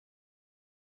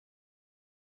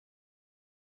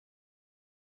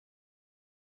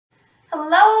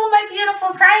Hello, my beautiful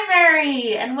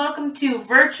primary, and welcome to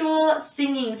virtual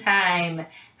singing time.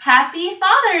 Happy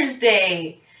Father's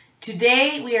Day!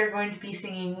 Today we are going to be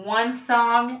singing one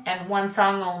song and one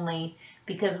song only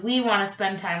because we want to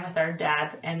spend time with our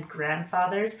dads and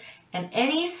grandfathers and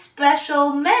any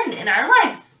special men in our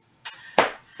lives.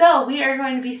 So we are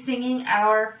going to be singing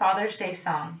our Father's Day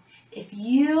song. If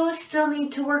you still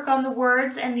need to work on the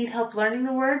words and need help learning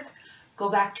the words, go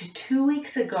back to 2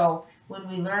 weeks ago when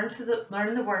we learned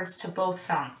the words to both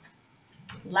songs.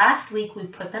 Last week we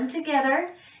put them together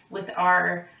with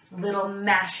our little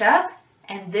mashup,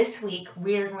 and this week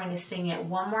we are going to sing it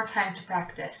one more time to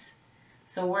practice.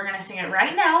 So we're going to sing it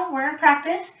right now. We're in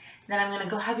practice. Then I'm going to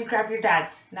go have you grab your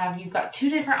dads. Now you've got two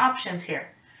different options here.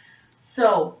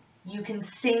 So you can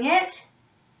sing it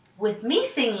with me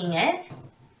singing it,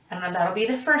 and that'll be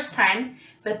the first time,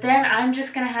 but then I'm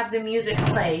just going to have the music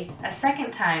play a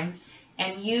second time,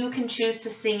 and you can choose to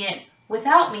sing it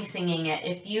without me singing it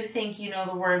if you think you know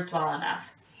the words well enough.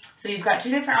 So you've got two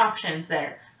different options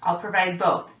there. I'll provide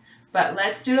both. But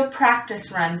let's do a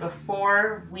practice run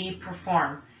before we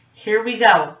perform. Here we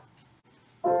go.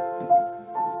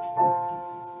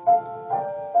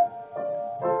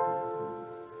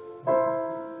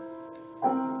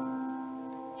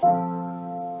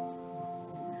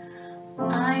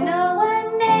 I know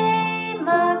a name,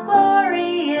 a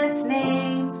glorious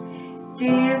name,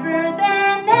 dearer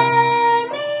than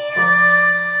any other.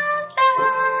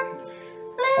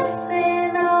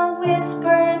 Listen, I'll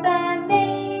whisper the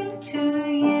name to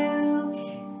you.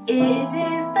 It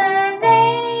is the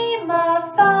name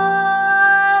of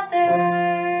Father.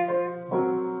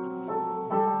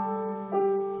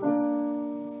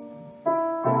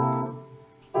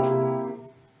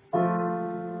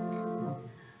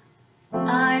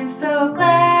 I'm so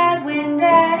glad when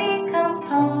Daddy comes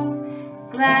home,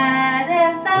 glad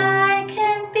as I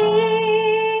can be.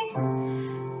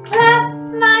 Clap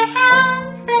my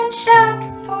hands and shout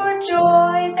for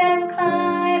joy, then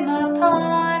climb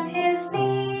upon his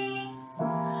knee.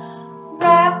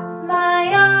 Wrap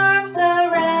my arms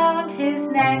around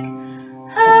his neck,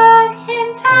 hug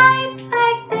him tight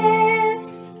like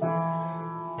this.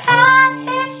 Pat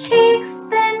his cheeks,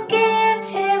 then give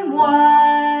him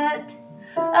what?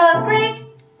 A great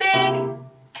big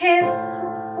kiss.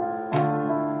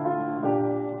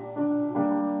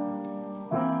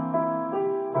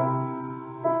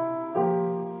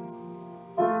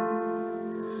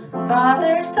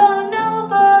 Father so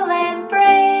noble and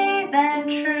brave and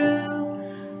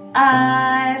true,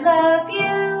 I love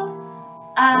you,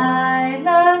 I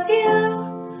love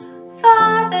you.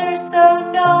 Father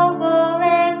so noble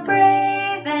and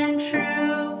brave and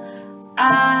true,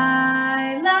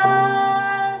 I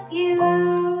love you.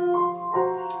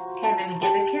 Okay, then we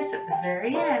give a kiss at the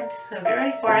very end, so get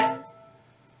ready for it.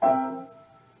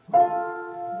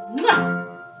 Mwah!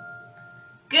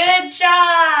 Good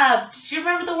job! Did you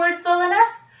remember the words well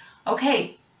enough?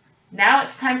 Okay, now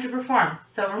it's time to perform.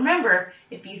 So remember,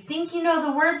 if you think you know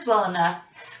the words well enough,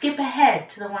 skip ahead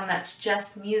to the one that's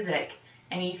just music,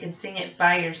 and you can sing it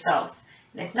by yourselves.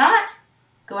 And if not,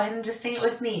 go ahead and just sing it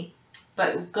with me.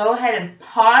 But go ahead and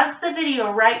pause the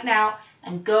video right now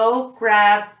and go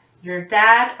grab your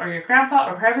dad or your grandpa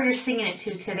or whoever you're singing it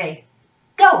to today.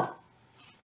 Go!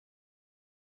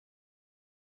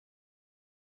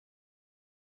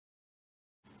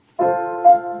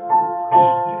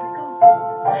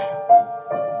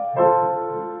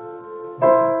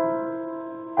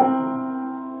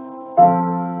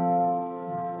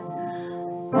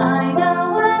 I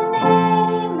know a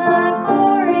name, a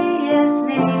glorious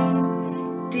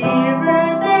name,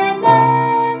 dearer than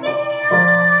any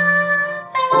other.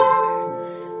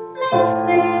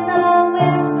 Listen, I'll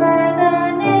whisper the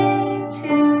name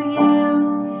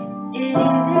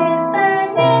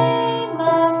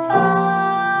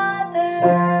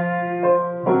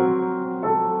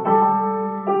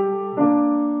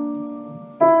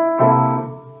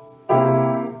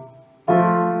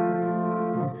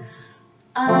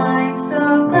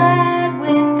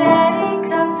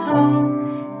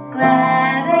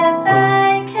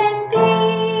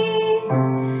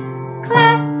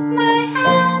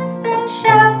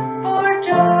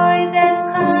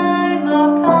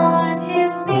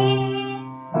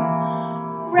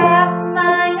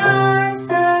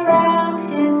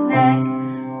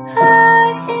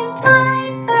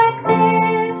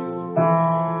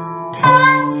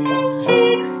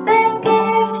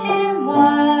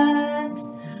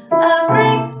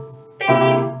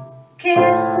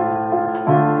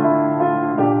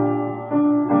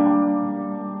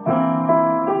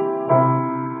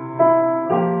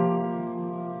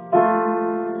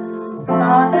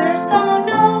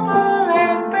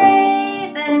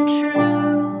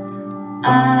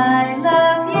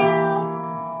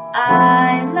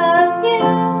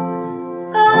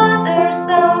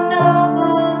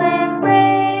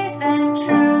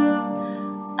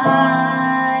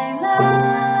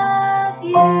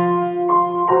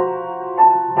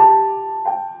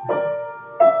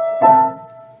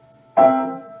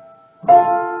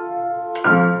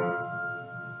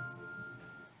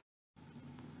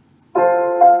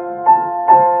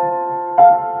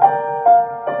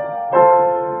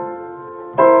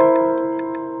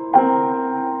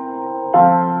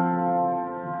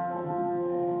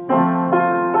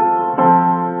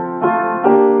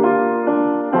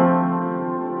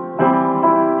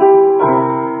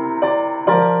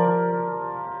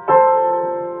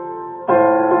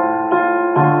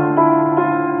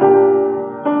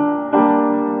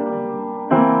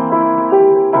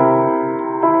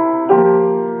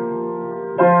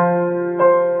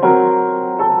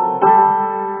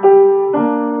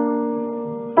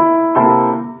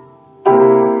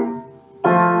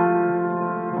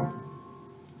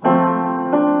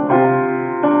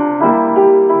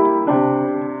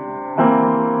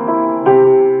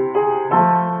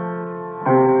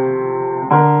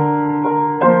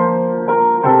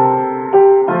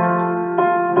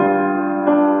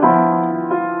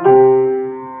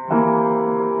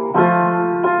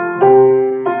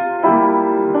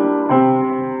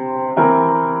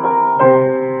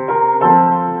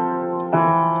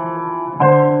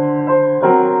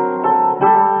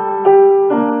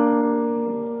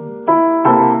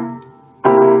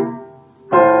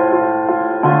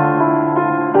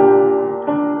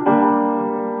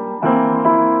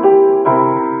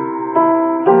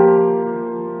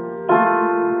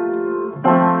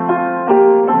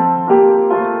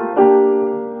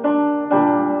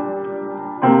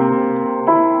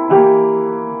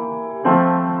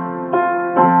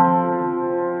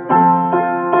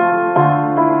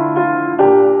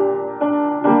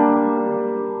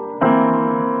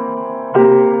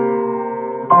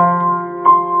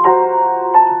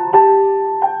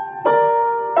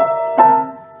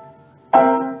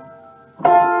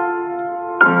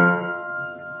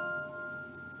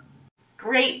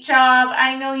great job.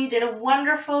 I know you did a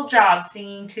wonderful job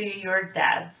singing to your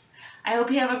dads. I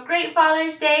hope you have a great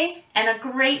Father's Day and a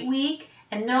great week,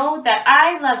 and know that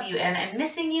I love you and I'm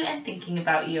missing you and thinking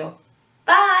about you.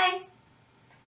 Bye!